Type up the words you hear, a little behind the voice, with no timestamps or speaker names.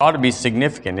ought to be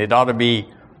significant. It ought to be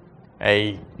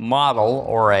a model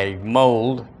or a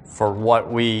mold for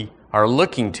what we are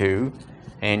looking to.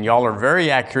 And y'all are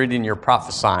very accurate in your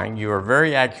prophesying. You are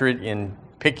very accurate in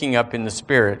picking up in the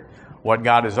Spirit what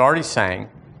God is already saying.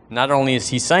 Not only is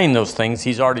He saying those things,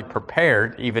 He's already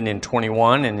prepared, even in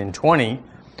 21 and in 20,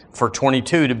 for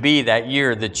 22 to be that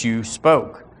year that you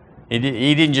spoke. He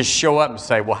didn't just show up and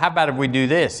say, well, how about if we do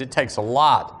this? It takes a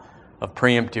lot of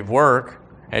preemptive work,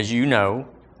 as you know,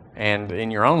 and in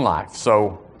your own life.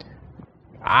 So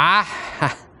I'm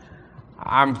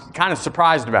kind of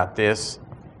surprised about this,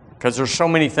 because there's so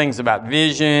many things about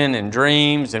vision and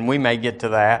dreams, and we may get to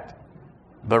that.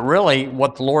 But really,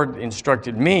 what the Lord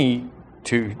instructed me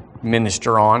to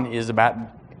minister on is about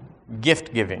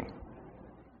gift giving.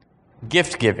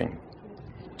 Gift giving.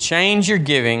 Change your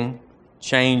giving,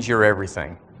 change your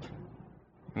everything.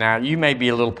 Now, you may be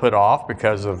a little put off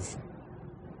because of,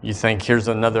 you think here's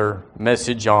another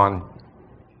message on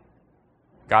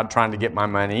God trying to get my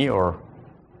money or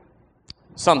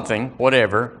something,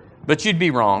 whatever, but you'd be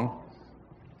wrong.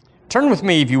 Turn with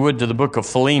me, if you would, to the book of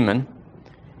Philemon.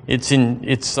 It's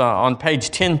on page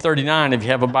 1039 if you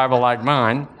have a Bible like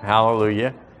mine.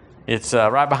 Hallelujah. It's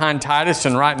right behind Titus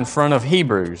and right in front of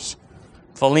Hebrews.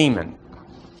 Philemon.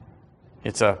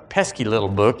 It's a pesky little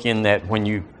book in that when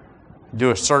you do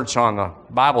a search on the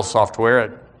Bible software,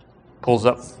 it pulls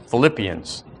up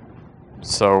Philippians.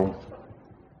 So,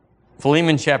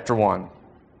 Philemon chapter 1.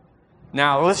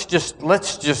 Now, let's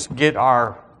just get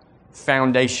our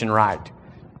foundation right.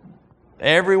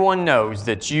 Everyone knows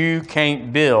that you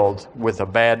can't build with a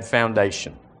bad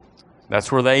foundation.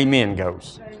 That's where the amen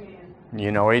goes. Amen.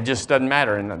 You know, it just doesn't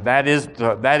matter. And that is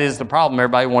the problem.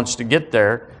 Everybody wants to get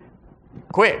there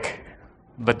quick.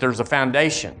 But there's a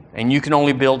foundation. And you can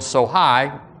only build so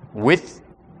high with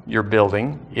your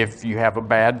building if you have a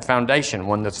bad foundation,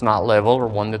 one that's not level or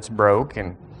one that's broke.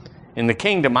 And in the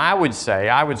kingdom, I would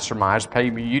surmise,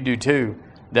 maybe you do too,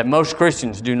 that most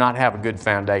Christians do not have a good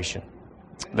foundation.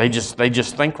 They just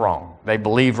think wrong. They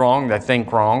believe wrong. They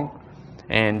think wrong.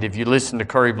 And if you listen to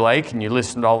Curry Blake and you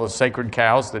listen to all the sacred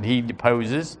cows that he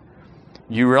deposes,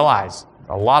 you realize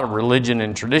a lot of religion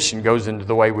and tradition goes into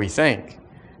the way we think.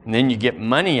 And then you get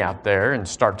money out there and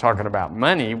start talking about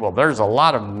money. Well, there's a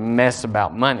lot of mess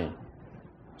about money.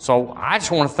 So I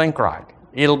just want to think right.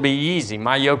 It'll be easy.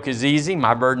 My yoke is easy.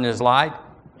 My burden is light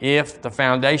if the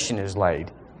foundation is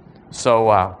laid.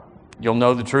 So you'll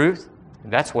know the truth.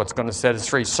 That's what's going to set us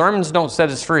free. Sermons don't set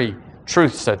us free.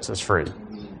 Truth sets us free.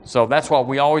 So that's what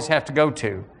we always have to go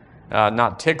to.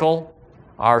 Not tickle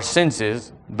our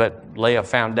senses, but lay a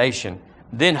foundation.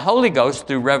 Then Holy Ghost,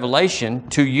 through revelation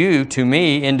to you, to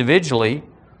me individually,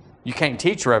 you can't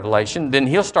teach revelation, then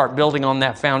He'll start building on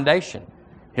that foundation.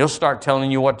 He'll start telling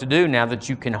you what to do now that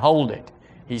you can hold it.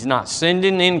 He's not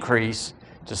sending increase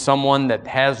to someone that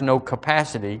has no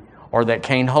capacity or that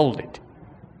can't hold it.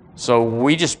 So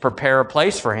we just prepare a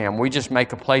place for Him. We just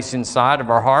make a place inside of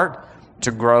our heart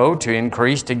to grow, to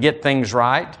increase, to get things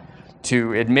right,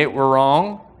 to admit we're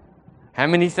wrong. How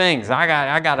many things? I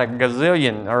got a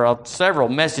gazillion or several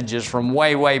messages from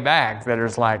way back that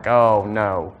is like, oh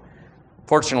no.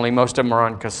 Fortunately, most of them are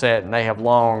on cassette and they have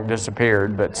long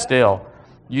disappeared, but still,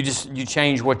 you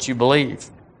change what you believe.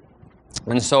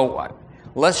 And so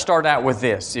let's start out with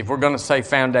this. If we're going to say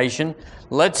foundation,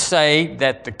 let's say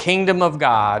that the kingdom of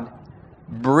God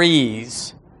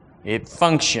breathes, it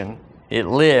functions, it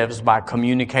lives by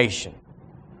communication.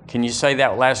 Can you say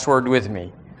that last word with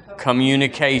me?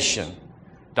 Communication.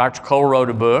 Dr. Cole wrote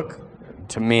a book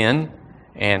to men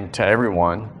and to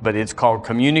everyone, but it's called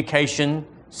Communication,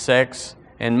 Sex,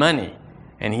 and Money.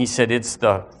 And he said it's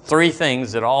the three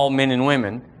things that all men and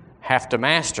women have to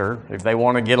master if they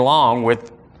want to get along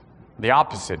with the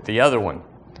opposite, the other one.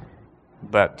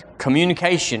 But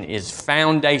communication is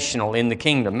foundational in the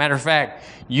kingdom. Matter of fact,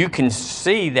 you can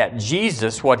see that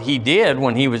Jesus, what He did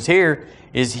when He was here,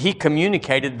 is He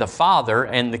communicated the Father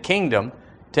and the kingdom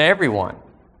to everyone.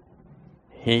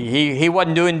 He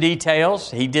wasn't doing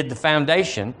details. He did the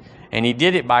foundation, and He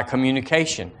did it by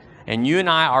communication. And you and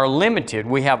I are limited.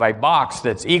 We have a box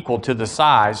that's equal to the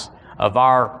size of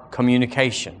our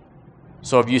communication.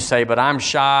 So if you say, but I'm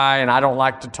shy and I don't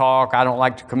like to talk, I don't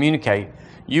like to communicate,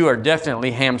 you are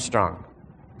definitely hamstrung,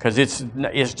 because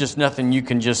it's just nothing you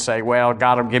can just say, well,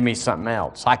 God will give me something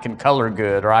else. I can color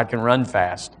good or I can run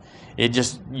fast.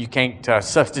 You can't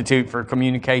substitute for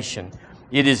communication.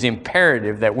 It is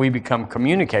imperative that we become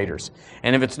communicators.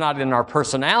 And if it's not in our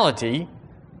personality,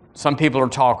 some people are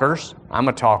talkers. I'm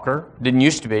a talker. Didn't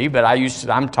used to be, but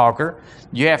I'm a talker.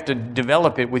 You have to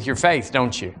develop it with your faith,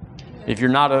 don't you? If you're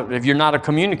not a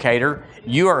communicator,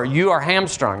 you are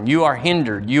hamstrung, you are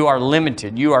hindered, you are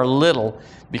limited, you are little,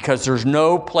 because there's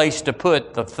no place to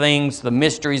put the things, the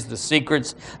mysteries, the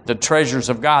secrets, the treasures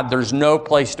of God. There's no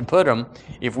place to put them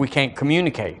if we can't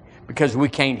communicate, because we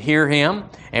can't hear Him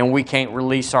and we can't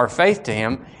release our faith to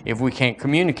Him if we can't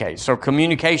communicate. So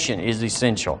communication is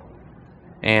essential.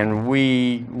 And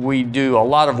we do a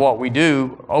lot of what we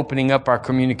do opening up our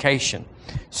communication.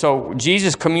 So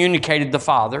Jesus communicated the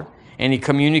Father, and He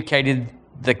communicated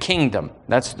the kingdom.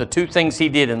 That's the two things He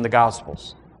did in the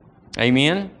Gospels.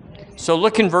 Amen? So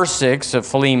look in verse 6 of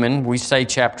Philemon. We say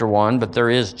chapter 1, but there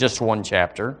is just one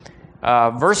chapter.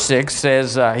 Verse 6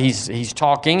 says, he's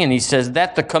talking, and he says,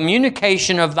 that the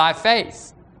communication of thy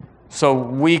faith. So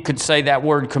we could say that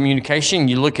word communication.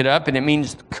 You look it up, and it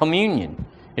means communion.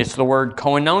 It's the word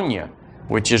koinonia,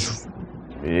 which is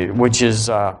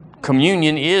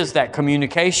communion is that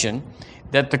communication.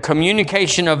 That the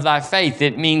communication of thy faith,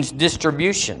 it means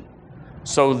distribution.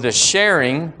 So the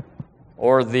sharing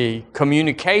or the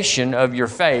communication of your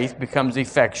faith becomes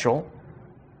effectual.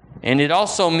 And it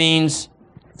also means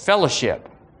fellowship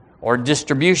or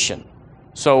distribution.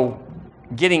 So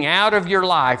getting out of your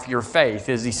life your faith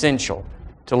is essential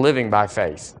to living by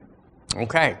faith.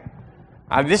 Okay.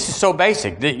 This is so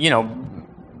basic.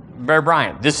 Bear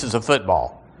Bryant, this is a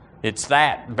football. It's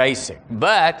that basic.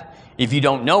 But if you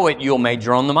don't know it, you'll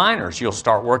major on the minors. You'll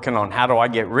start working on how do I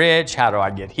get rich, how do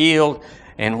I get healed,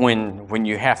 and when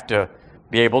you have to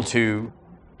be able to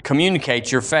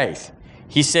communicate your faith.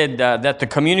 He said that the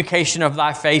communication of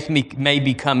thy faith may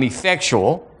become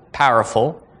effectual,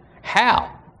 powerful.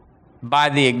 How? By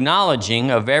the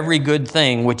acknowledging of every good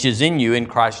thing which is in you in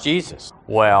Christ Jesus.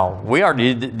 Well, we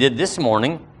already did this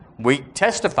morning. We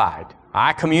testified.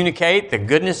 I communicate the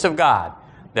goodness of God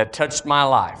that touched my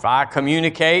life. I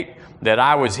communicate that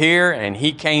I was here and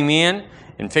He came in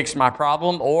and fixed my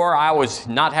problem, or I was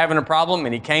not having a problem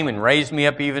and He came and raised me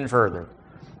up even further.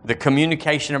 The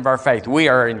communication of our faith. We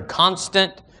are in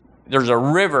constant, there's a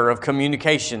river of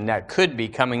communication that could be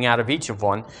coming out of each of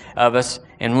one of us,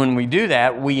 and when we do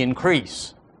that, we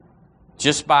increase.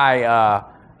 Just by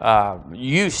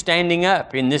you standing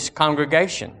up in this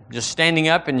congregation, just standing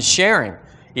up and sharing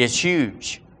is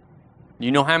huge.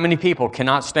 You know how many people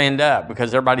cannot stand up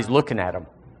because everybody's looking at them?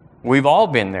 We've all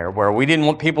been there where we didn't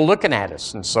want people looking at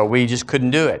us, and so we just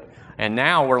couldn't do it. And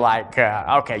now we're like,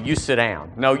 okay, you sit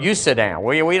down. No, you sit down.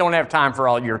 We don't have time for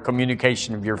all your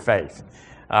communication of your faith.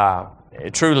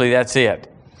 Truly, that's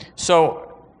it.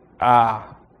 So,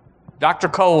 Dr.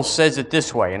 Cole says it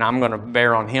this way, and I'm going to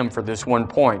bear on him for this one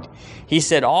point. He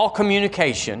said, all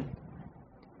communication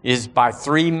is by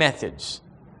three methods.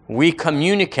 We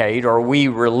communicate, or we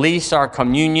release our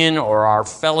communion or our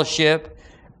fellowship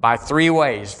by three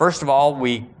ways. First of all,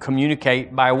 we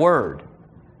communicate by word.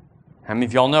 How many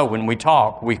of y'all know when we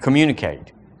talk, we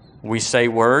communicate? We say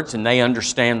words and they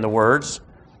understand the words,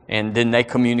 and then they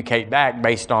communicate back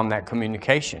based on that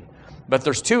communication. But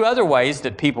there's two other ways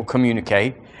that people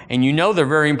communicate, and you know they're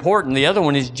very important. The other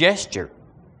one is gesture.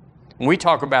 And we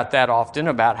talk about that often,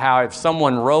 about how if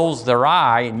someone rolls their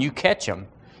eye and you catch them,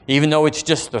 even though it's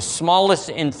just the smallest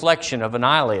inflection of an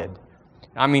eyelid,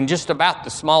 I mean, just about the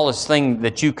smallest thing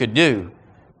that you could do,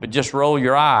 but just roll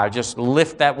your eye, just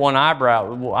lift that one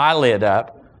eyelid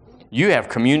up, you have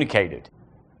communicated.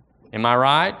 Am I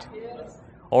right? Yes.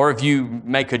 Or if you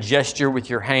make a gesture with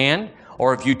your hand,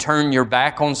 or if you turn your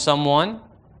back on someone,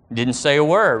 didn't say a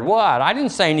word. What? I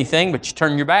didn't say anything, but you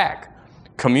turn your back.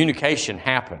 Communication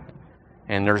happened.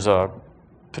 And there's a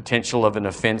potential of an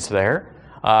offense there.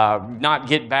 Not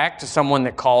get back to someone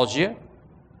that calls you.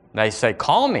 They say,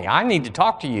 call me, I need to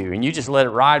talk to you, and you just let it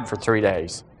ride for 3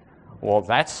 days. Well,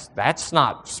 that's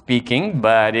not speaking,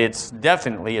 but it's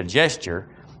definitely a gesture,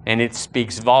 and it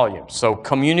speaks volumes. So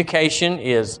communication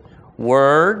is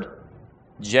word,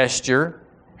 gesture,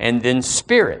 and then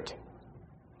spirit.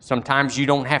 Sometimes you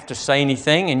don't have to say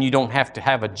anything, and you don't have to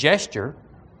have a gesture,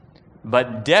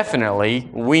 but definitely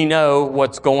we know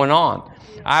what's going on.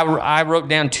 I wrote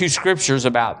down 2 scriptures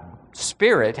about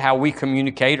spirit, how we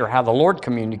communicate, or how the Lord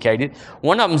communicated.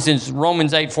 One of them is in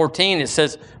Romans 8:14. It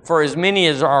says, for as many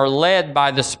as are led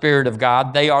by the Spirit of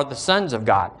God, they are the sons of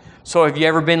God. So have you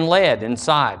ever been led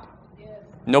inside? Yes.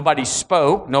 Nobody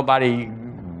spoke, nobody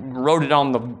wrote it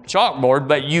on the chalkboard,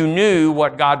 but you knew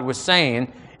what God was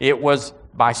saying. It was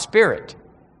by Spirit.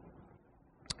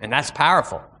 And that's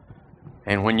powerful.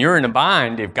 And when you're in a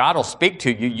bind, if God will speak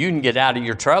to you, you can get out of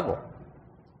your trouble.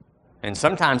 And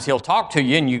sometimes He'll talk to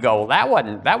you and you go, well,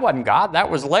 that wasn't God, that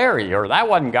was Larry, or that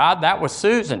wasn't God, that was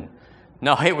Susan.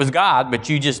 No, it was God, but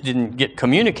you just didn't get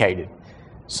communicated.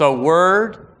 So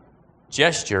word,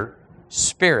 gesture,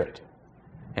 spirit.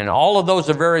 And all of those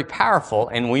are very powerful,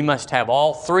 and we must have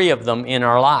all three of them in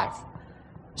our life.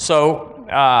 So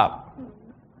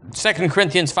 2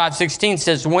 Corinthians 5:16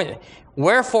 says,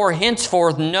 wherefore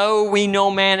henceforth know we no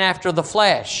man after the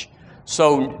flesh.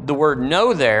 So the word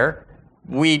know there,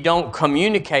 we don't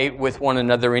communicate with one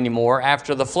another anymore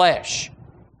after the flesh.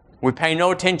 We pay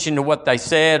no attention to what they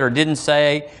said or didn't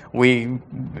say.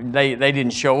 They didn't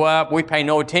show up. We pay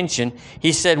no attention.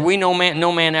 He said, we know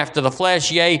no man after the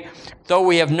flesh, yea, though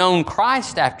we have known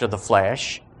Christ after the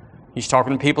flesh. He's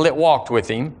talking to people that walked with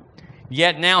him.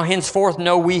 Yet now henceforth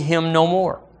know we him no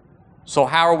more. So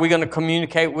how are we going to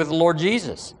communicate with the Lord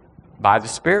Jesus? By the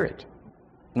Spirit.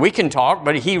 We can talk,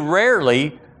 but he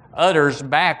rarely utters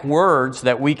back words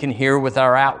that we can hear with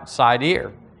our outside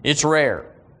ear. It's rare.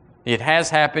 It has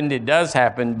happened, it does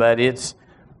happen, but it's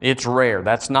rare.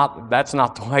 That's not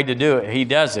the way to do it. He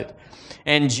does it.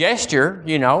 And gesture,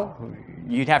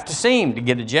 you'd have to see him to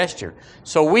get a gesture.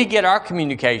 So we get our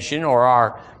communication or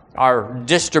our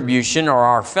distribution or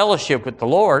our fellowship with the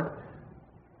Lord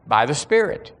by the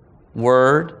Spirit.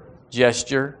 Word,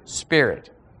 gesture, Spirit.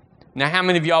 Now, how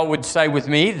many of y'all would say with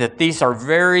me that these are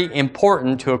very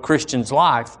important to a Christian's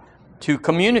life to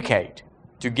communicate,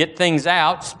 to get things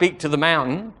out, speak to the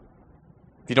mountain?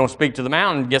 If you don't speak to the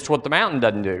mountain, guess what the mountain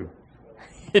doesn't do?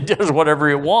 It does whatever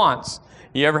it wants.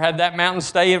 You ever had that mountain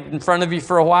stay in front of you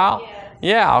for a while? Yes.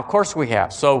 Yeah, of course we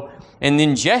have. So, and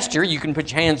then gesture, you can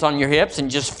put your hands on your hips and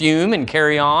just fume and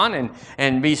carry on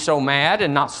and be so mad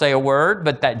and not say a word.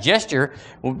 But that gesture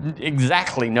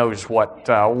exactly knows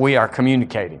what we are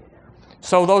communicating.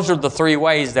 So those are the three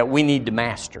ways that we need to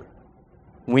master.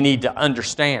 We need to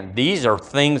understand. These are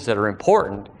things that are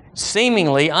important,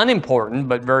 seemingly unimportant,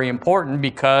 but very important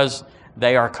because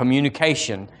they are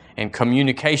communication. And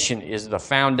communication is the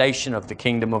foundation of the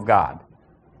kingdom of God.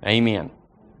 Amen.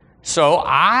 So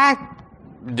I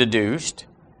deduced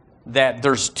that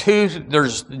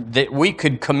that we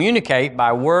could communicate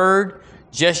by word,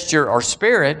 gesture, or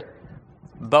spirit,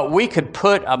 but we could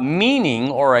put a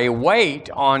meaning or a weight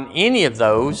on any of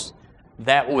those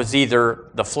that was either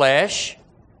the flesh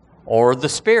or the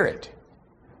spirit.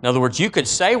 In other words, you could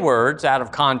say words out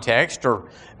of context or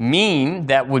mean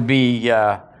that would be,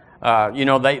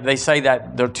 they say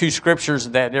that the two scriptures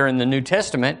that are in the New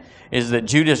Testament is that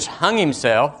Judas hung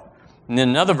himself, and then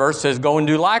another verse says, go and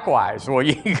do likewise. Well,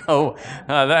 you go,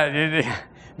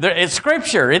 it's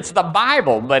Scripture, it's the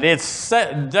Bible, but it's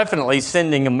definitely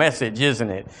sending a message, isn't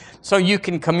it? So you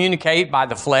can communicate by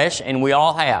the flesh, and we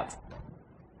all have.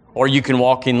 Or you can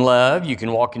walk in love, you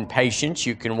can walk in patience,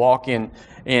 you can walk in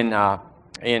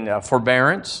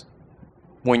forbearance,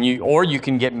 or you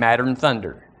can get madder than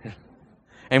thunder.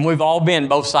 And we've all been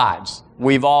both sides.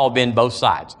 We've all been both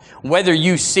sides. Whether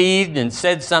you seethed and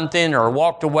said something or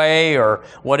walked away or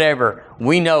whatever,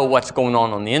 we know what's going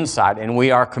on the inside, and we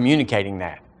are communicating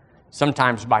that.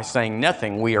 Sometimes by saying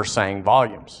nothing, we are saying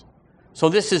volumes. So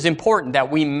this is important that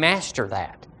we master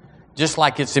that, just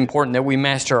like it's important that we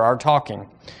master our talking.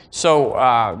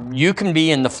 So you can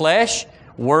be in the flesh,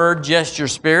 word, gesture,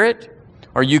 spirit,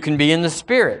 or you can be in the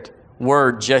spirit,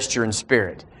 word, gesture, and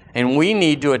spirit. And we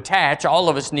need to attach, all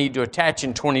of us need to attach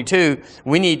in 22,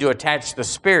 we need to attach the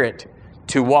Spirit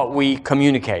to what we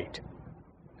communicate.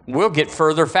 We'll get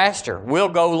further faster. We'll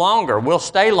go longer. We'll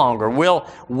stay longer.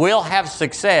 We'll have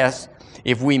success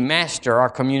if we master our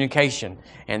communication.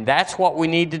 And that's what we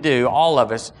need to do, all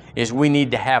of us, is we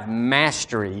need to have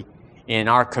mastery in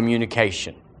our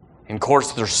communication. And of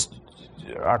course, there's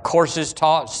courses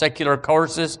taught, secular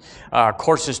courses,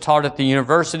 courses taught at the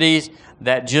universities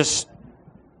that just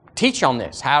teach on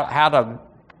this, how to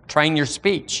train your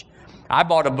speech. I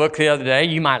bought a book the other day.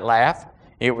 You might laugh.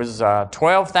 It was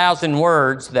 12,000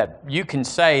 words that you can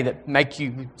say that make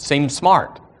you seem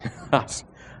smart.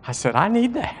 I said, I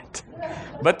need that.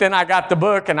 But then I got the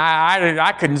book, and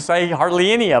I couldn't say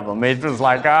hardly any of them. It was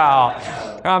like,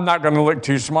 I'm not going to look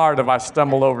too smart if I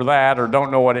stumble over that or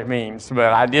don't know what it means.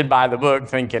 But I did buy the book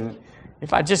thinking,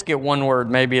 if I just get one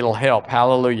word, maybe it'll help.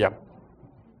 Hallelujah.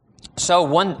 So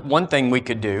one thing we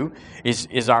could do is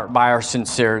by our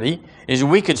sincerity, is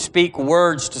we could speak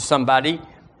words to somebody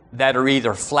that are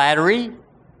either flattery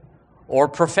or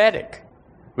prophetic.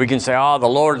 We can say, the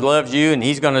Lord loves you and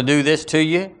He's going to do this to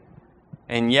you.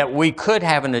 And yet we could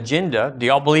have an agenda. Do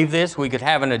y'all believe this? We could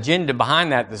have an agenda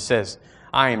behind that says,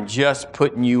 I am just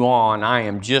putting you on. I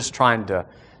am just trying to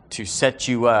set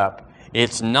you up.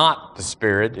 It's not the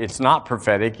Spirit. It's not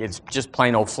prophetic. It's just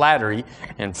plain old flattery.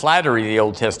 And flattery, the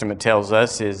Old Testament tells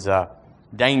us, is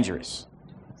dangerous.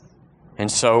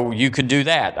 And so you could do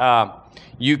that.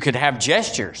 You could have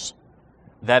gestures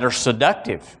that are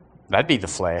seductive. That'd be the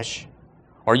flesh.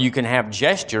 Or you can have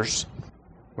gestures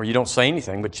where you don't say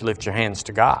anything, but you lift your hands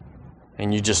to God.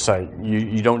 And you just say,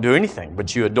 you don't do anything,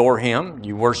 but you adore Him,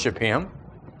 you worship Him.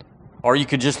 Or you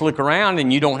could just look around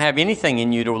and you don't have anything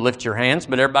in you to lift your hands,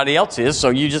 but everybody else is, so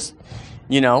you just,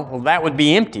 well, that would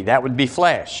be empty. That would be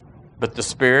flesh. But the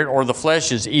Spirit or the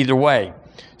flesh is either way.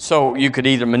 So you could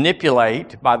either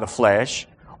manipulate by the flesh,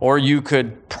 or you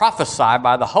could prophesy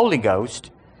by the Holy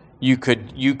Ghost. You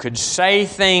could say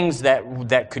things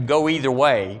that could go either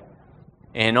way,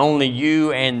 and only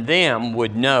you and them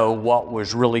would know what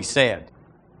was really said.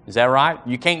 Is that right?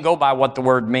 You can't go by what the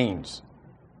word means.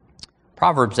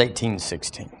 Proverbs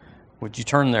 18:16. Would you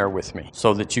turn there with me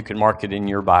so that you can mark it in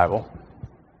your Bible?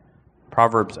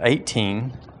 Proverbs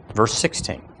 18, verse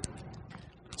 16.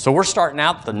 So we're starting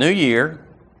out the new year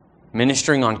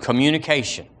ministering on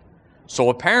communication. So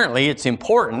apparently it's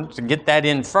important to get that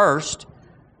in first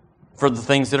for the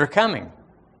things that are coming.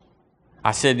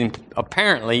 I said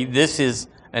apparently this is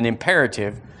an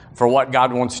imperative for what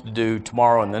God wants to do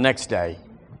tomorrow and the next day,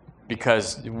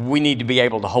 because we need to be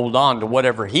able to hold on to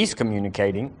whatever He's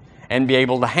communicating and be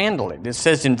able to handle it. It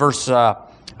says in verse,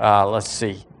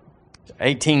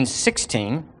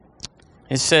 18:16,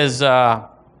 it says,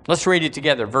 let's read it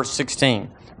together, verse 16.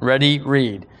 Ready?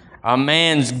 Read. A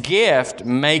man's gift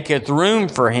maketh room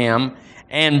for him,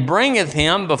 and bringeth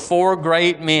him before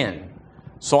great men.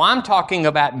 So I'm talking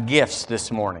about gifts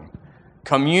this morning.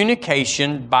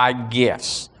 Communication by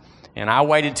gifts. And I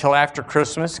waited till after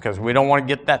Christmas because we don't want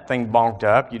to get that thing bonked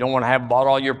up. You don't want to have bought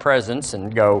all your presents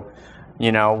and go,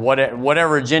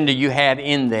 whatever agenda you had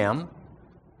in them.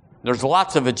 There's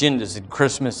lots of agendas in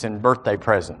Christmas and birthday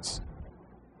presents.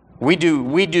 We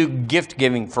do gift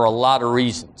giving for a lot of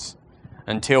reasons.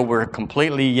 Until we're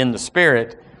completely in the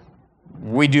Spirit,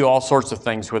 we do all sorts of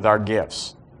things with our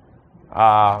gifts.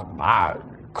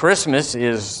 Christmas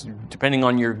is, depending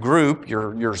on your group,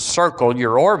 your circle,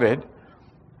 your orbit,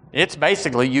 it's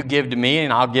basically you give to me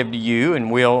and I'll give to you,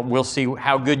 and we'll see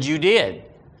how good you did.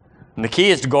 And the key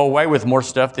is to go away with more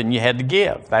stuff than you had to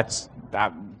give.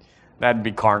 That'd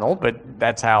be carnal, but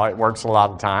that's how it works a lot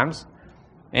of times.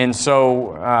 And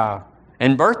so,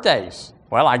 and birthdays.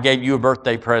 Well, I gave you a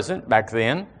birthday present back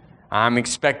then. I'm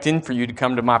expecting for you to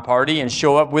come to my party and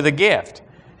show up with a gift.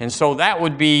 And so that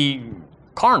would be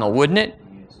carnal, wouldn't it?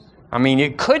 I mean,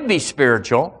 it could be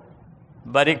spiritual,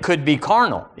 but it could be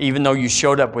carnal, even though you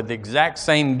showed up with the exact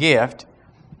same gift.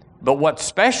 But what's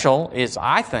special is,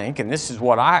 I think, and this is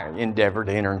what I endeavor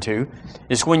to enter into,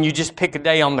 is when you just pick a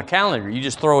day on the calendar. You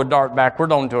just throw a dart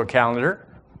backward onto a calendar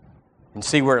and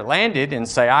see where it landed and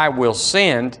say, I will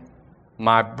send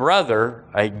my brother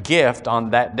a gift on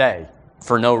that day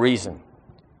for no reason.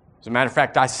 As a matter of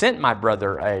fact, I sent my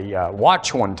brother a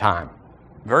watch one time.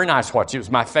 Very nice watch. It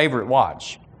was my favorite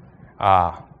watch.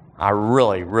 I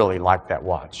really, really liked that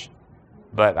watch.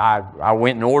 But I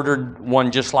went and ordered one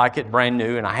just like it, brand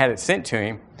new, and I had it sent to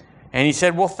him. And he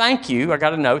said, well, thank you. I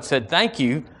got a note, said, thank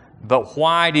you, but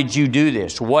why did you do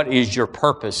this? What is your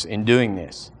purpose in doing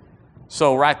this?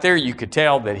 So right there you could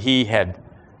tell that he had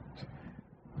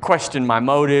questioned my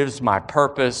motives, my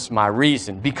purpose, my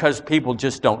reason, because people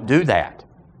just don't do that.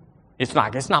 It's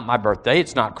not my birthday,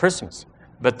 it's not Christmas.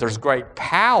 But there's great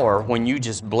power when you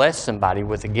just bless somebody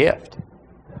with a gift.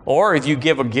 Or if you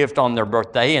give a gift on their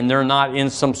birthday and they're not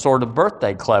in some sort of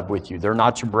birthday club with you. They're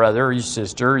not your brother or your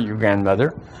sister or your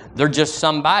grandmother. They're just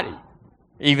somebody.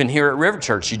 Even here at River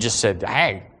Church, you just said,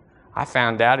 hey, I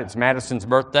found out it's Madison's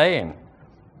birthday and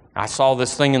I saw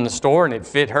this thing in the store and it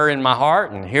fit her in my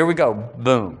heart, and here we go,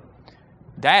 boom.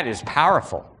 That is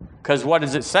powerful. Because what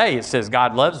does it say? It says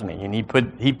God loves me, and He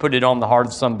put it on the heart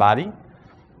of somebody,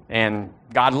 and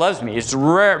God loves me. It's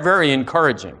very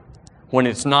encouraging when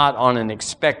it's not on an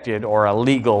expected or a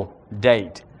legal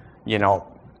date.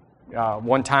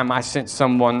 One time I sent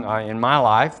someone in my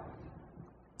life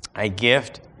a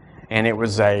gift, and it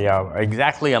was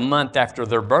exactly a month after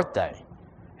their birthday.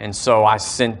 And so I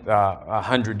sent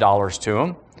 $100 to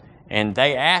them, and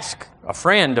they asked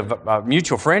a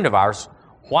mutual friend of ours,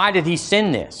 why did he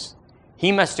send this?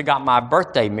 He must have got my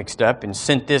birthday mixed up and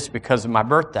sent this because of my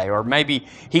birthday, or maybe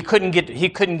he couldn't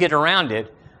get around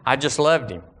it. I just loved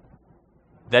him.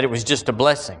 That it was just a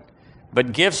blessing.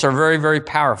 But gifts are very, very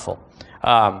powerful.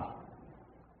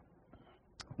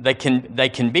 They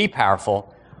can be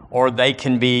powerful, or they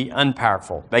can be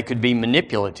unpowerful. They could be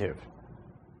manipulative.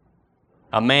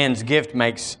 A man's gift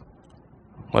makes,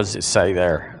 what does it say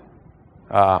there?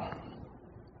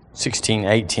 16,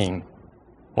 18.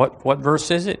 What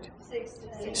verse is it?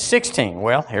 16.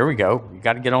 Well, here we go. You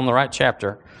got to get on the right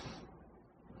chapter.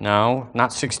 No,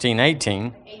 not 16,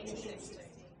 18.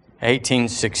 18,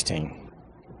 16.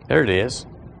 There it is.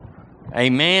 A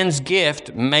man's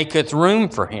gift maketh room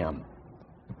for him.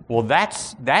 Well,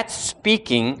 that's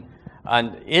speaking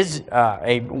is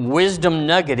a wisdom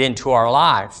nugget into our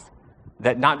life,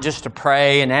 that not just to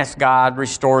pray and ask God,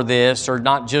 restore this, or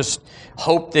not just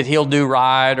hope that he'll do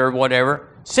right or whatever.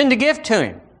 Send a gift to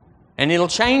him, and it'll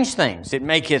change things. It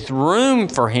maketh room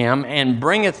for him and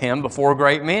bringeth him before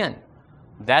great men.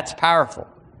 That's powerful.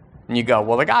 And you go,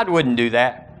 well, the God wouldn't do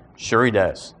that. Sure he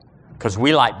does, because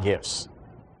we like gifts.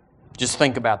 Just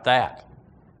think about that.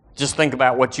 Just think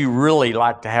about what you really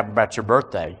like to have about your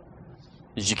birthday,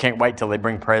 is you can't wait till they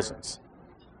bring presents.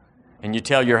 And you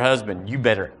tell your husband, you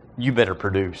better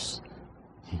produce.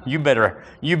 You better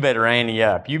ante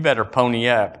up. You better pony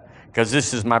up, because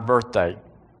this is my birthday.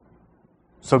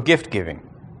 So gift giving.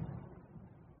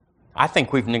 I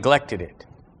think we've neglected it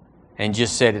and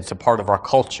just said it's a part of our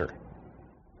culture,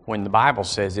 when the Bible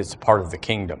says it's a part of the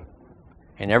kingdom.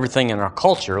 And everything in our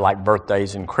culture, like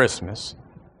birthdays and Christmas,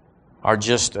 are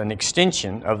just an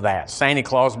extension of that. Santa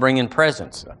Claus bringing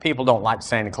presents. People don't like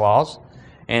Santa Claus.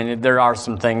 And there are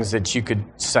some things that you could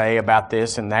say about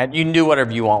this and that. You can do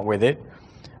whatever you want with it.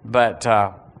 But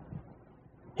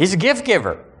he's a gift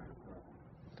giver.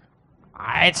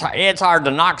 It's hard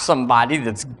to knock somebody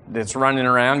that's running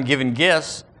around giving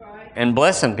gifts and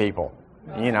blessing people.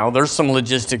 You know, there's some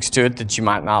logistics to it that you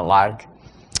might not like.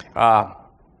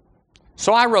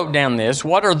 So I wrote down this.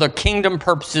 What are the kingdom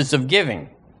purposes of giving?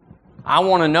 I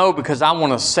want to know, because I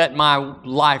want to set my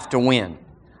life to win.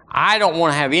 I don't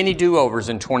want to have any do-overs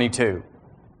in 22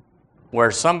 where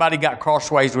somebody got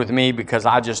crossways with me because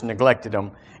I just neglected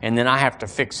them, and then I have to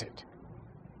fix it.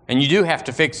 And you do have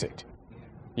to fix it.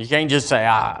 You can't just say,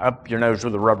 up your nose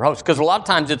with a rubber hose, because a lot of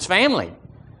times it's family.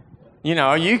 You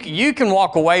know, you can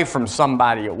walk away from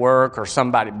somebody at work or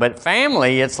somebody, but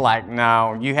family, it's like,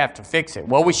 no, you have to fix it.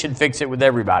 Well, we should fix it with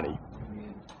everybody.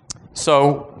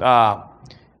 So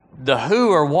the who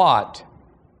or what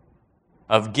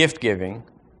of gift giving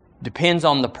depends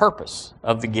on the purpose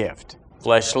of the gift.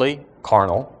 Fleshly,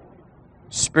 carnal,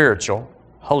 spiritual,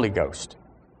 Holy Ghost.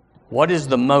 What is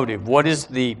the motive? What is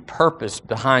the purpose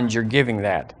behind your giving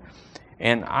that?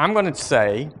 And I'm going to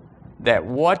say that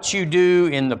what you do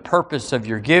in the purpose of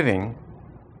your giving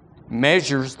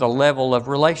measures the level of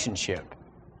relationship.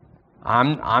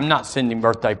 I'm not sending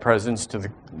birthday presents to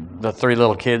the three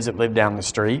little kids that live down the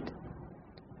street.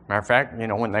 Matter of fact, you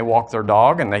know, when they walk their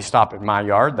dog and they stop at my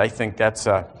yard, they think that's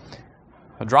a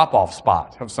drop-off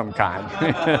spot of some kind.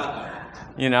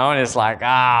 You know, and it's like,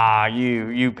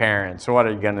 you parents, what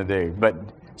are you going to do? But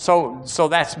so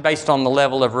that's based on the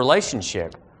level of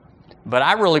relationship. But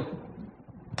I really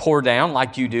pour down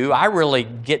like you do. I really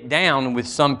get down with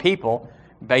some people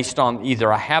based on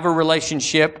either I have a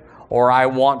relationship or I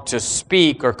want to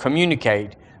speak or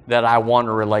communicate that I want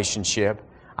a relationship.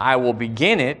 I will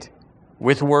begin it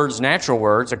with words, natural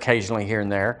words, occasionally here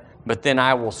and there, but then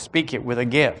I will speak it with a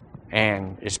gift,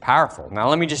 and it's powerful. Now,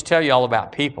 let me just tell you all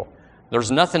about people. There's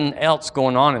nothing else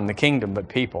going on in the kingdom but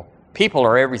people. People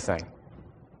are everything.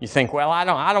 You think, well, I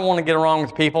don't want to get along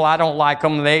with people. I don't like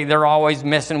them. They're always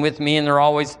messing with me, and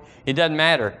it doesn't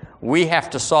matter. We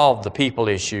have to solve the people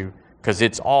issue, because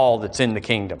it's all that's in the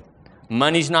kingdom.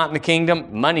 Money's not in the kingdom.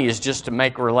 Money is just to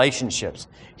make relationships.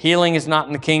 Healing is not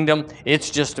in the kingdom. It's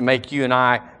just to make you and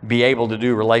I be able to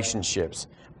do relationships.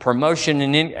 Promotion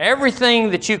and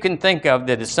everything that you can think of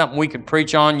that is something we could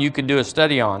preach on, you could do a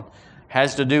study on,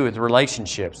 has to do with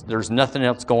relationships. There's nothing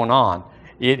else going on.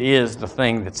 It is the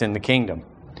thing that's in the kingdom.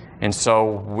 And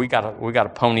so we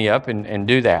gotta pony up and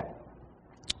do that.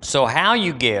 So how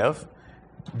you give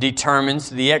determines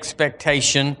the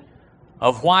expectation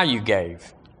of why you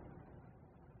gave.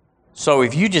 So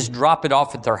if you just drop it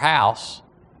off at their house,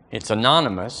 it's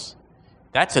anonymous,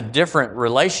 that's a different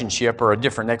relationship or a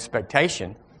different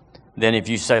expectation than if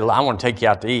you say, I want to take you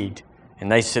out to eat,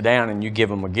 and they sit down and you give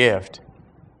them a gift,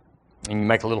 and you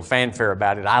make a little fanfare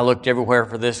about it. I looked everywhere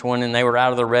for this one, and they were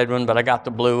out of the red one, but I got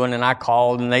the blue one, and I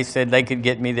called, and they said they could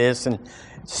get me this. And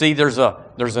see, there's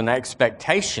an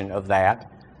expectation of that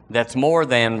that's more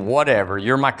than whatever.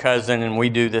 You're my cousin, and we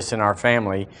do this in our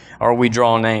family, or we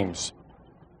draw names.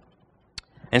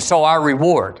 And so our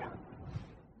reward,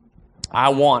 I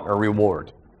want a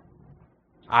reward.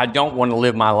 I don't want to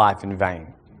live my life in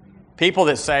vain. People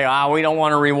that say, we don't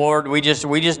want a reward, we just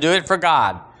do it for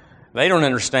God. They don't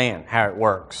understand how it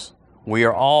works. We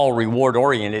are all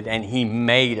reward-oriented, and He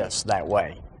made us that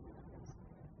way.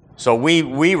 So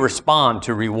we respond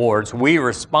to rewards. We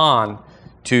respond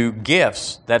to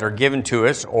gifts that are given to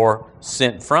us or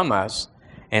sent from us.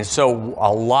 And so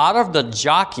a lot of the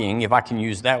jockeying, if I can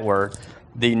use that word,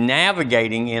 the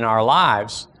navigating in our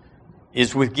lives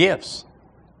is with gifts.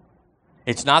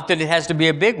 It's not that it has to be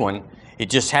a big one. It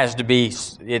just has to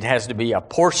be a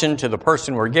portion to the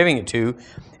person we're giving it to,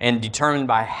 and determined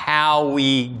by how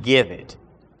we give it.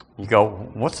 You go,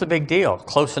 what's the big deal?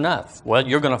 Close enough. Well,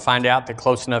 you're going to find out that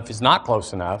close enough is not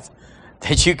close enough,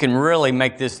 that you can really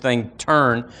make this thing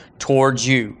turn towards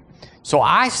you. So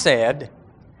I said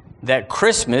that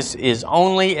Christmas is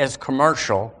only as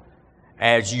commercial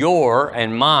as your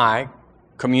and my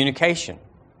communication.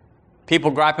 People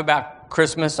gripe about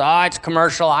Christmas. Oh, it's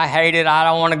commercial. I hate it. I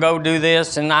don't want to go do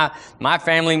this. And my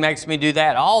family makes me do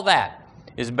that. All that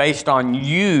is based on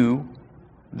you.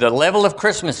 The level of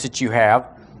Christmas that you have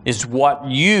is what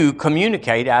you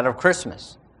communicate out of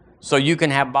Christmas. So you can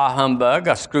have bah humbug,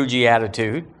 a Scroogey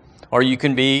attitude, or you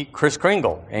can be Kris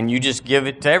Kringle and you just give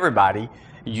it to everybody.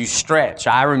 You stretch.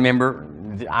 I remember,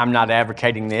 I'm not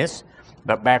advocating this,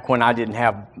 but back when I didn't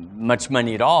have much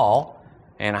money at all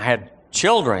and I had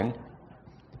children,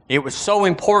 it was so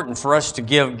important for us to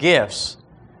give gifts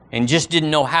and just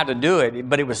didn't know how to do it.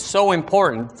 But it was so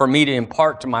important for me to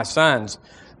impart to my sons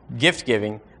gift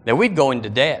giving that we'd go into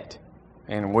debt.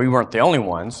 And we weren't the only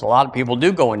ones. A lot of people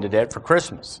do go into debt for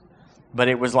Christmas. But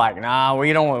it was like, nah,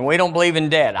 we don't believe in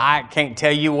debt. I can't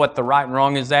tell you what the right and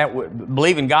wrong is. That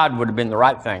believing God would have been the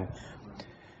right thing.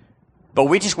 But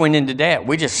we just went into debt.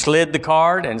 We just slid the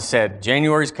card and said,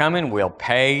 January's coming, we'll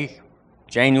pay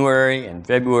January and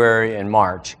February and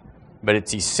March. But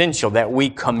it's essential that we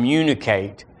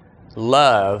communicate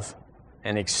love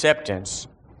and acceptance,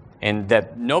 and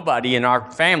that nobody in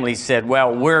our family said,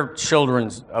 well, we're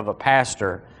children of a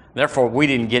pastor, therefore we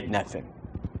didn't get nothing.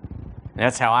 And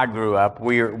that's how I grew up.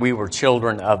 We were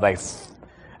children of a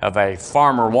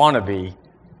farmer wannabe,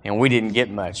 and we didn't get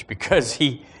much because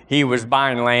he was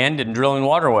buying land and drilling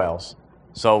water wells.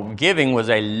 So giving was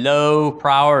a low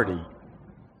priority.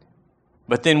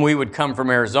 But then we would come from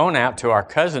Arizona out to our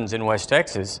cousins in West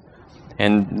Texas,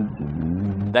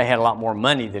 and they had a lot more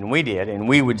money than we did, and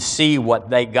we would see what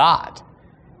they got.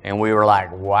 And we were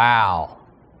like, wow.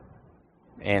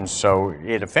 And so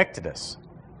it affected us.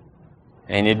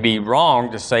 And it'd be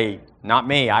wrong to say, not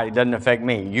me, it doesn't affect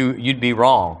me. You'd be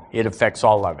wrong. It affects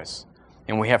all of us.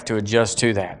 And we have to adjust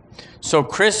to that. So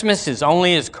Christmas is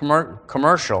only as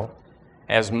commercial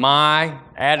as my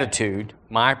attitude,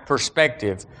 my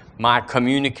perspective, my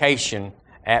communication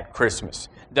at Christmas.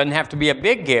 Doesn't have to be a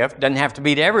big gift, doesn't have to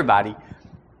be to everybody,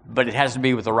 but it has to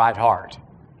be with the right heart.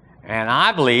 And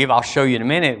I believe, I'll show you in a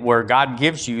minute, where God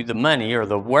gives you the money or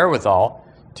the wherewithal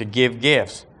to give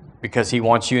gifts because He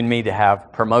wants you and me to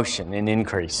have promotion and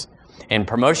increase. And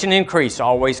promotion and increase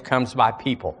always comes by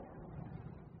people.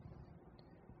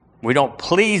 We don't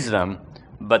please them,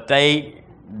 but they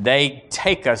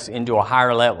take us into a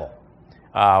higher level.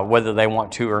 Whether they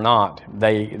want to or not,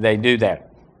 they do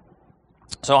that.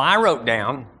 So I wrote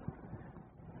down,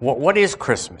 what is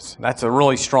Christmas? That's a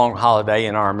really strong holiday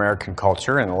in our American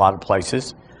culture in a lot of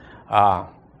places.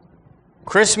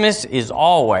 Christmas is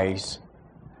always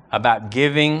about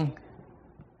giving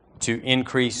to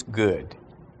increase good.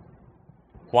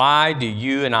 Why do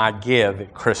you and I give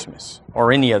at Christmas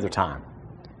or any other time?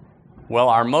 Well,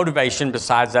 our motivation,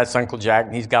 besides that's Uncle Jack,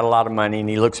 and he's got a lot of money, and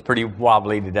he looks pretty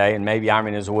wobbly today, and maybe I'm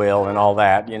in his will and all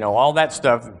that, all that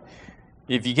stuff.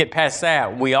 If you get past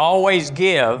that, we always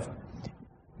give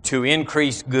to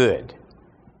increase good.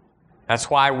 That's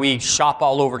why we shop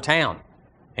all over town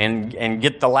and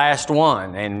get the last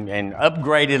one and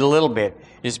upgrade it a little bit,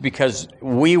 is because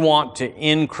we want to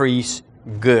increase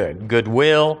good.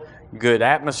 Goodwill, good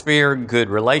atmosphere, good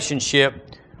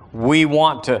relationship. We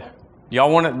want to...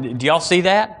 do y'all see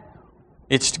that?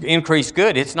 It's to increase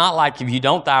good. It's not like if you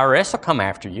don't, the IRS will come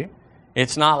after you.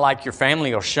 It's not like your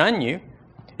family will shun you.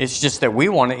 It's just that we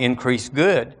want to increase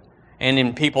good. And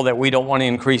in people that we don't want to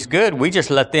increase good, we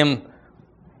just let them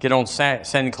get on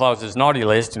Santa Claus's naughty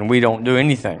list and we don't do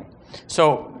anything.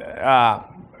 So,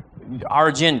 our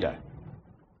agenda.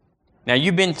 Now,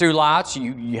 you've been through lots.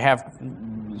 You have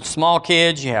small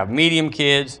kids, you have medium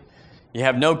kids, you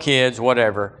have no kids,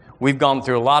 whatever. We've gone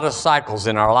through a lot of cycles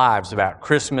in our lives about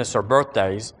Christmas or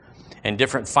birthdays and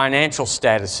different financial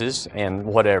statuses and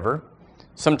whatever.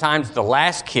 Sometimes the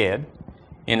last kid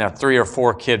in a 3 or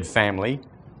 4 kid family,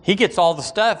 he gets all the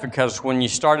stuff because when you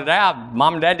started out,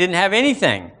 mom and dad didn't have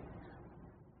anything.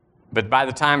 But by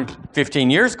the time 15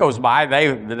 years goes by,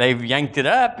 they've yanked it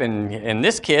up, and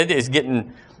this kid is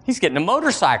getting a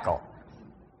motorcycle.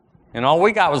 And all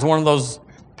we got was one of those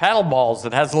paddle balls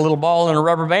that has a little ball and a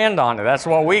rubber band on it. That's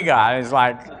what we got. It's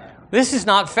like, this is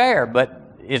not fair, but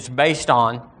it's based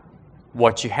on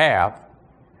what you have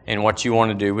and what you want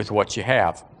to do with what you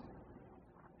have.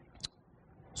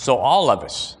 So all of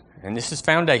us, and this is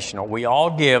foundational, we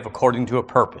all give according to a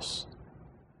purpose.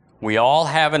 We all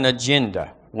have an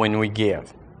agenda when we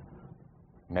give.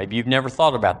 Maybe you've never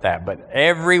thought about that, but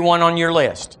everyone on your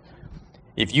list,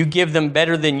 if you give them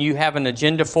better than you have an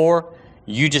agenda for,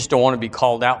 you just don't want to be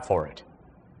called out for it.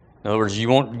 In other words, you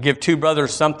won't give two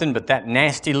brothers something, but that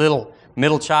nasty little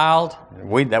middle child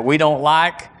that we don't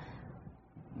like,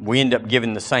 we end up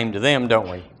giving the same to them, don't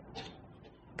we?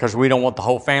 Because we don't want the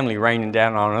whole family raining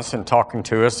down on us and talking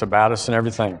to us about us and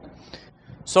everything.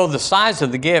 So the size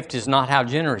of the gift is not how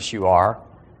generous you are.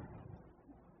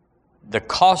 The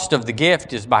cost of the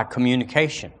gift is by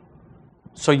communication.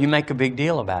 So you make a big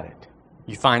deal about it.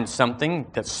 You find something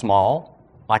that's small,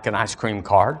 like an ice cream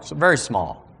card. It's very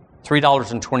small,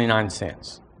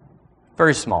 $3.29.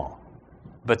 Very small.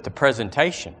 But the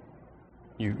presentation,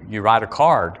 you write a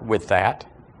card with that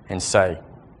and say,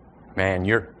 man,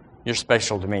 you're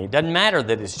special to me. It doesn't matter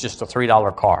that it's just a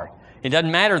 $3 card. It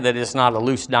doesn't matter that it's not a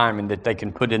loose diamond that they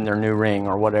can put in their new ring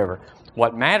or whatever.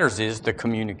 What matters is the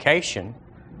communication.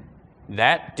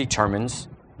 That determines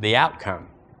the outcome.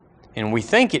 And we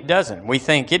think it doesn't. We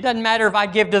think it doesn't matter if I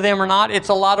give to them or not. It's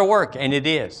a lot of work, and it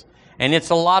is. And it's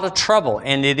a lot of trouble,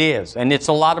 and it is. And it's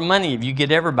a lot of money if you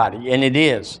get everybody, and it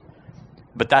is.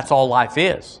 But that's all life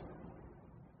is.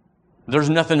 There's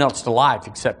nothing else to life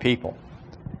except people.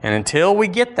 And until we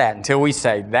get that, until we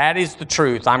say, that is the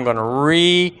truth, I'm going to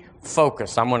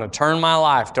refocus. I'm going to turn my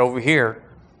life to over here.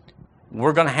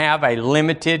 We're going to have a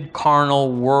limited,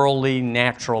 carnal, worldly,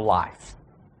 natural life.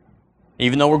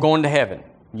 Even though we're going to heaven.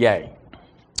 Yay.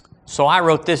 So I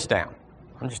wrote this down.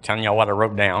 I'm just telling y'all what I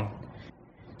wrote down.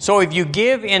 So if you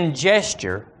give in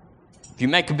gesture, if you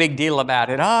make a big deal about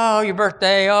it, oh, your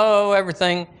birthday, oh,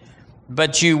 everything,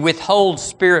 but you withhold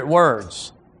spirit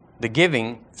words, the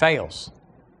giving fails.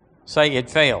 Say, it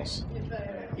fails.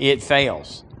 It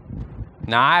fails.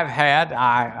 Now, I've had,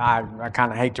 I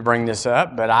kind of hate to bring this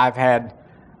up, but I've had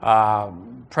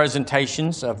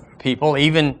presentations of people,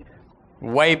 even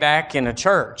way back in a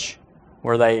church,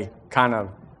 where they kind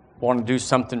of want to do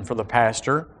something for the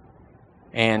pastor,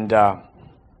 and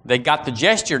they got the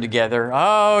gesture together.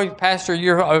 Oh, pastor,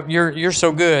 you're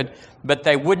so good, but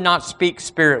they would not speak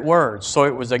spirit words. So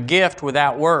it was a gift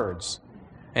without words,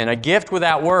 and a gift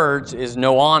without words is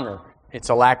no honor. It's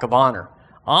a lack of honor.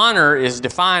 Honor is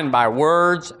defined by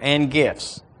words and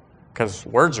gifts, because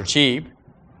words are cheap,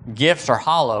 gifts are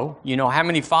hollow. You know how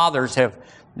many fathers have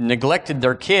neglected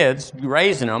their kids,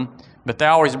 raising them, but they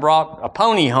always brought a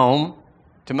pony home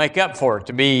to make up for it,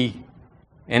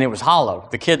 and it was hollow.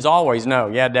 The kids always know,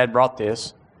 yeah, Dad brought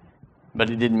this, but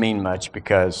it didn't mean much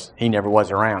because he never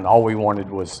was around. All we wanted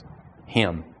was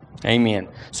him. Amen.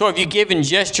 So if you give in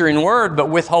gesture and word, but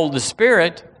withhold the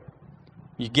spirit,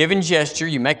 you give in gesture,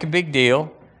 you make a big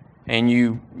deal, and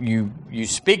you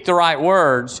speak the right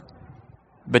words,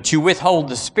 but you withhold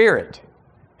the spirit.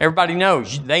 Everybody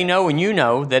knows. They know and you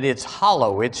know that it's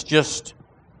hollow. It's just,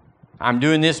 I'm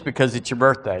doing this because it's your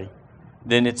birthday.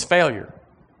 Then it's failure.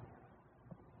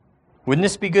 Wouldn't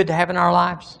this be good to have in our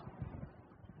lives?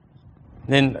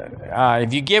 Then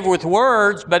if you give with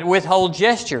words, but withhold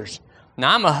gestures.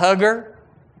 Now, I'm a hugger.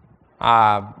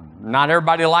 Not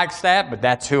everybody likes that, but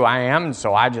that's who I am. And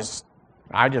so I'm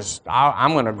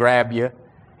going to grab you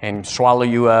and swallow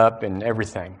you up and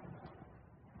everything.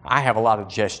 I have a lot of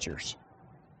gestures.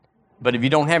 But if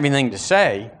you don't have anything to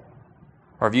say,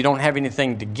 or if you don't have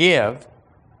anything to give,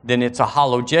 then it's a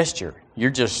hollow gesture.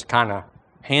 You're just kind of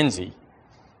handsy,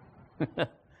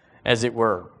 as it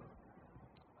were.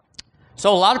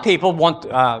 So a lot of people want,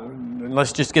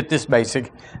 let's just get this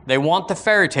basic, they want the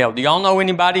fairy tale. Do y'all know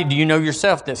anybody, do you know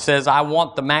yourself, that says, I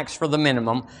want the max for the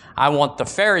minimum, I want the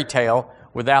fairy tale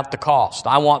without the cost.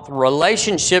 I want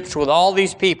relationships with all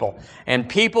these people. And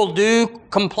people do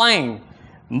complain.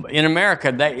 In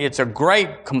America, it's a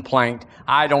great complaint,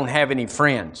 I don't have any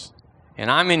friends.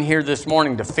 And I'm in here this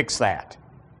morning to fix that.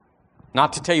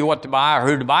 Not to tell you what to buy or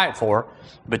who to buy it for,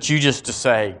 but you just to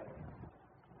say,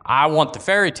 I want the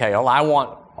fairy tale, I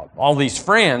want all these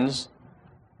friends,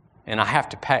 and I have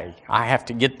to pay. I have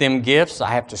to get them gifts, I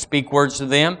have to speak words to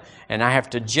them, and I have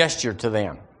to gesture to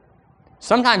them.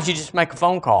 Sometimes you just make a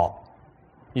phone call.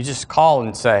 You just call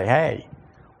and say, hey,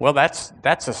 well, that's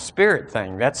a spirit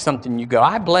thing. That's something you go,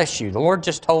 I bless you. The Lord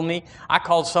just told me, I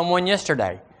called someone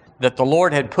yesterday that the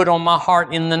Lord had put on my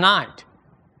heart in the night.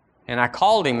 And I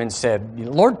called him and said,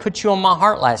 the Lord put you on my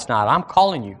heart last night. I'm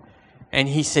calling you. And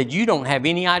he said, you don't have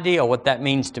any idea what that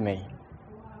means to me.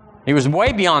 It was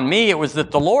way beyond me. It was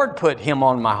that the Lord put him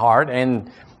on my heart,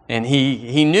 and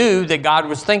he knew that God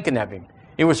was thinking of him.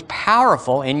 It was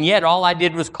powerful, and yet all I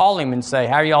did was call him and say,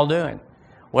 how are y'all doing?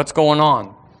 What's going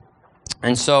on?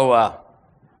 And so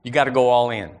you got to go all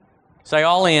in. Say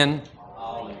all in.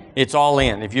 All in. it's all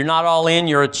in. If you're not all in,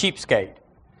 you're a cheapskate.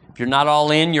 If you're not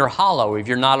all in, you're hollow. If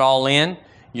you're not all in,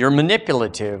 you're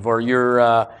manipulative, or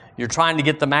you're trying to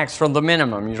get the max from the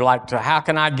minimum. You're like, how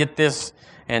can I get this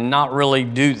and not really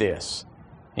do this?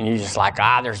 And you're just like,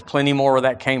 there's plenty more where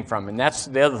that came from. And that's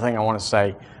the other thing I want to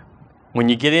say. When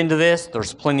you get into this,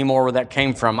 there's plenty more where that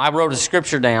came from. I wrote a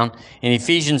scripture down in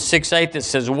Ephesians 6:8 that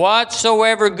says,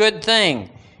 whatsoever good thing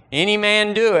any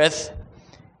man doeth,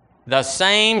 the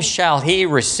same shall he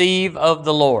receive of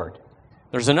the Lord.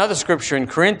 There's another scripture in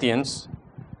Corinthians,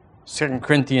 2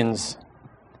 Corinthians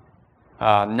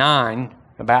 9,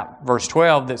 about verse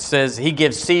 12, that says he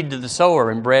gives seed to the sower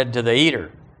and bread to the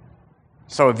eater.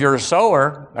 So if you're a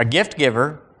sower, a gift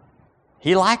giver,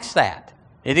 he likes that.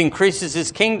 It increases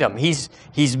his kingdom. He's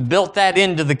built that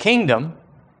into the kingdom,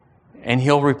 and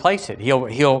he'll replace it.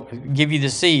 He'll give you the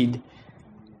seed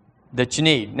that you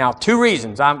need. Now, 2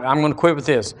 reasons. I'm going to quit with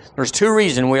this. There's 2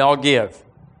 reasons we all give.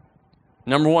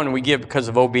 Number 1, we give because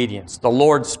of obedience. The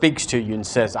Lord speaks to you and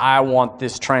says, I want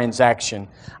this transaction.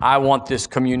 I want this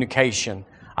communication.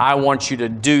 I want you to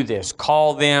do this.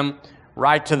 Call them,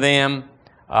 write to them,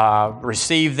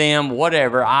 receive them,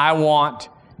 whatever. I want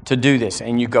to do this.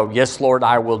 And you go, yes, Lord,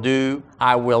 I will do.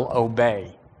 I will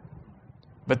obey.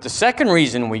 But the second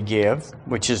reason we give,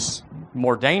 which is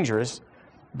more dangerous,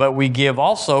 but we give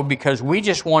also because we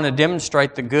just want to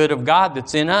demonstrate the good of God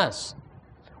that's in us.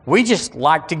 We just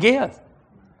like to give.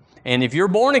 And if you're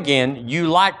born again, you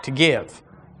like to give.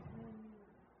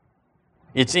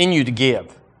 It's in you to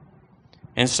give.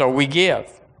 And so we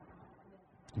give.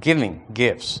 Giving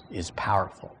gifts is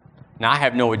powerful. Now, I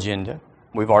have no agenda.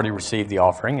 We've already received the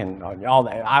offering and all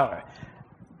that.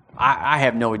 I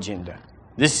have no agenda.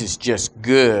 This is just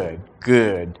good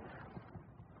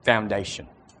foundation.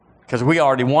 Because we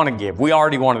already want to give. We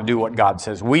already want to do what God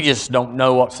says. We just don't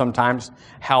know sometimes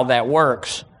how that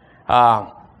works.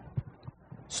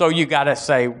 So you got to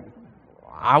say,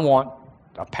 I want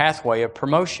a pathway of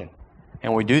promotion.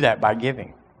 And we do that by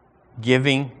giving.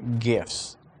 Giving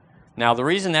gifts. Now, the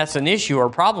reason that's an issue or a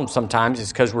problem sometimes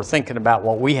is because we're thinking about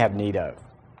what we have need of.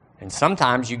 And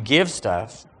sometimes you give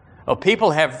stuff. Well,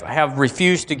 people have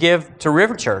refused to give to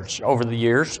River Church over the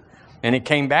years, and it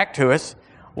came back to us.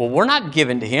 Well, we're not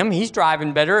giving to him. He's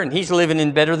driving better, and he's living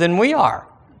in better than we are.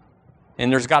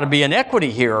 And there's got to be an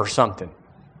equity here or something.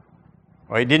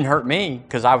 Well, it didn't hurt me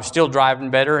because I was still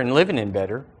driving better and living in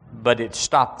better, but it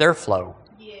stopped their flow.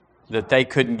 That they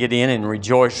couldn't get in and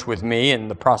rejoice with me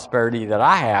and the prosperity that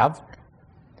I have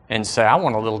and say, I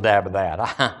want a little dab of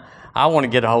that. I want to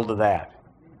get a hold of that.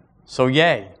 So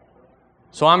yay.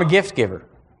 So I'm a gift giver.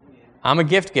 I'm a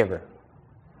gift giver.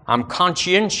 I'm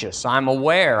conscientious. I'm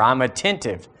aware. I'm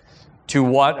attentive to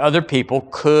what other people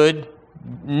could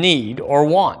need or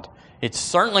want. It's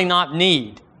certainly not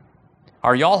need.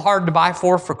 Are y'all hard to buy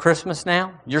for Christmas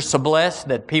now? You're so blessed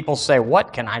that people say,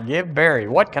 what can I give Barry?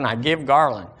 What can I give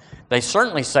Garland? They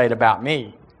certainly say it about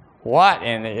me. What?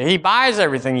 And he buys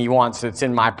everything he wants that's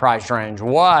in my price range.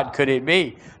 What could it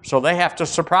be? So they have to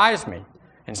surprise me.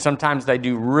 And sometimes they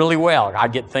do really well. I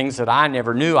get things that I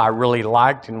never knew I really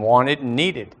liked and wanted and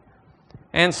needed.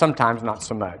 And sometimes not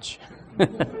so much.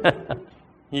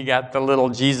 You got the little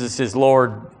Jesus is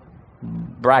Lord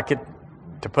bracket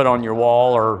to put on your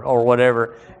wall or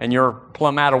whatever, and you're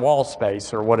plumb out of wall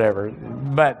space or whatever.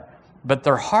 But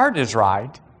their heart is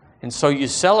right. And so you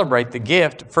celebrate the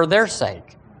gift for their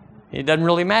sake. It doesn't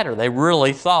really matter. They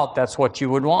really thought that's what you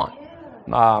would want.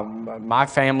 My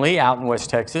family out in West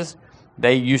Texas,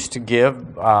 they used to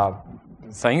give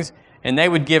things, and they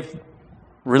would give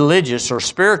religious or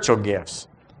spiritual gifts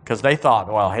because they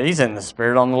thought, well, he's in the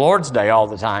Spirit on the Lord's Day all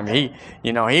the time. He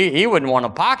wouldn't want a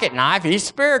pocket knife. He's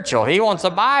spiritual. He wants a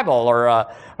Bible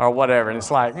or whatever. And it's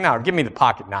like, no, give me the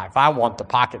pocket knife. I want the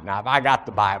pocket knife. I got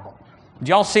the Bible. Do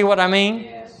y'all see what I mean?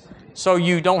 Yes. So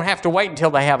you don't have to wait until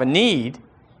they have a need.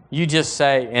 You just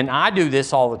say, and I do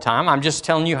this all the time. I'm just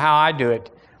telling you how I do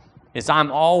it. Is I'm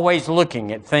always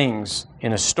looking at things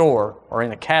in a store or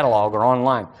in a catalog or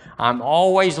online. I'm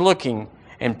always looking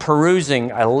and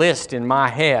perusing a list in my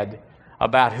head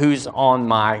about who's on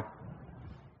my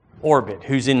orbit,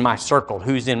 who's in my circle,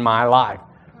 who's in my life.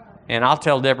 And I'll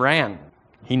tell Deborah Ann,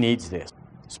 he needs this.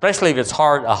 Especially if it's a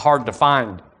hard to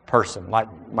find person, like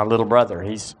my little brother.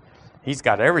 He's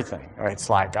got everything. It's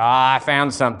like, I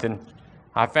found something.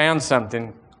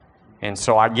 And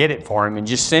so I get it for him and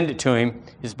just send it to him.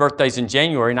 His birthday's in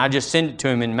January, and I just send it to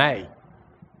him in May.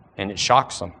 And it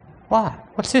shocks him. Why?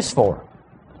 What's this for?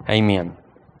 Amen.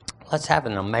 Let's have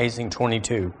an amazing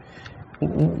 22.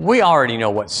 We already know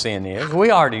what sin is.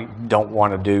 We already don't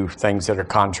want to do things that are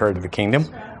contrary to the kingdom.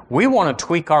 we want to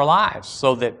tweak our lives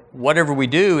so that whatever we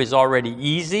do is already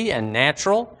easy and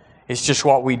natural. It's just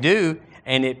what we do,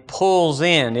 and it pulls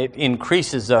in, it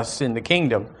increases us in the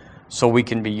kingdom so we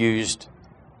can be used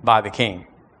by the King.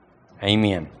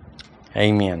 Amen.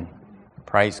 Amen.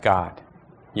 Praise God.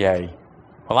 Yea.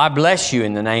 Well, I bless you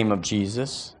in the name of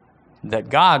Jesus, that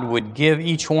God would give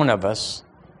each one of us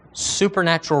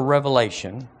supernatural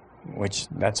revelation, which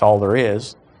that's all there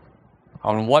is,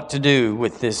 on what to do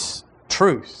with this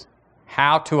truth,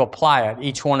 how to apply it,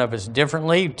 each one of us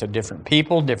differently to different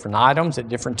people, different items at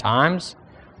different times,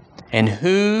 and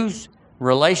whose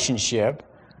relationship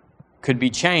could be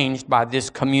changed by this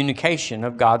communication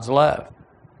of God's love.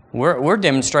 We're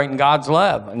demonstrating God's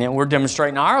love, and then we're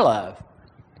demonstrating our love.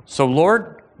 So,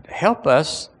 Lord, help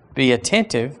us be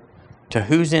attentive to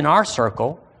who's in our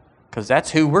circle, because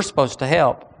that's who we're supposed to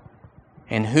help,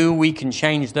 and who we can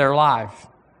change their life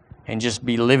and just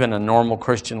be living a normal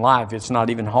Christian life. It's not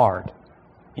even hard.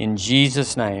 In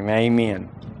Jesus' name, amen.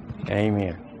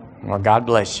 Amen. Well, God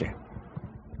bless you.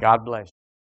 God bless you.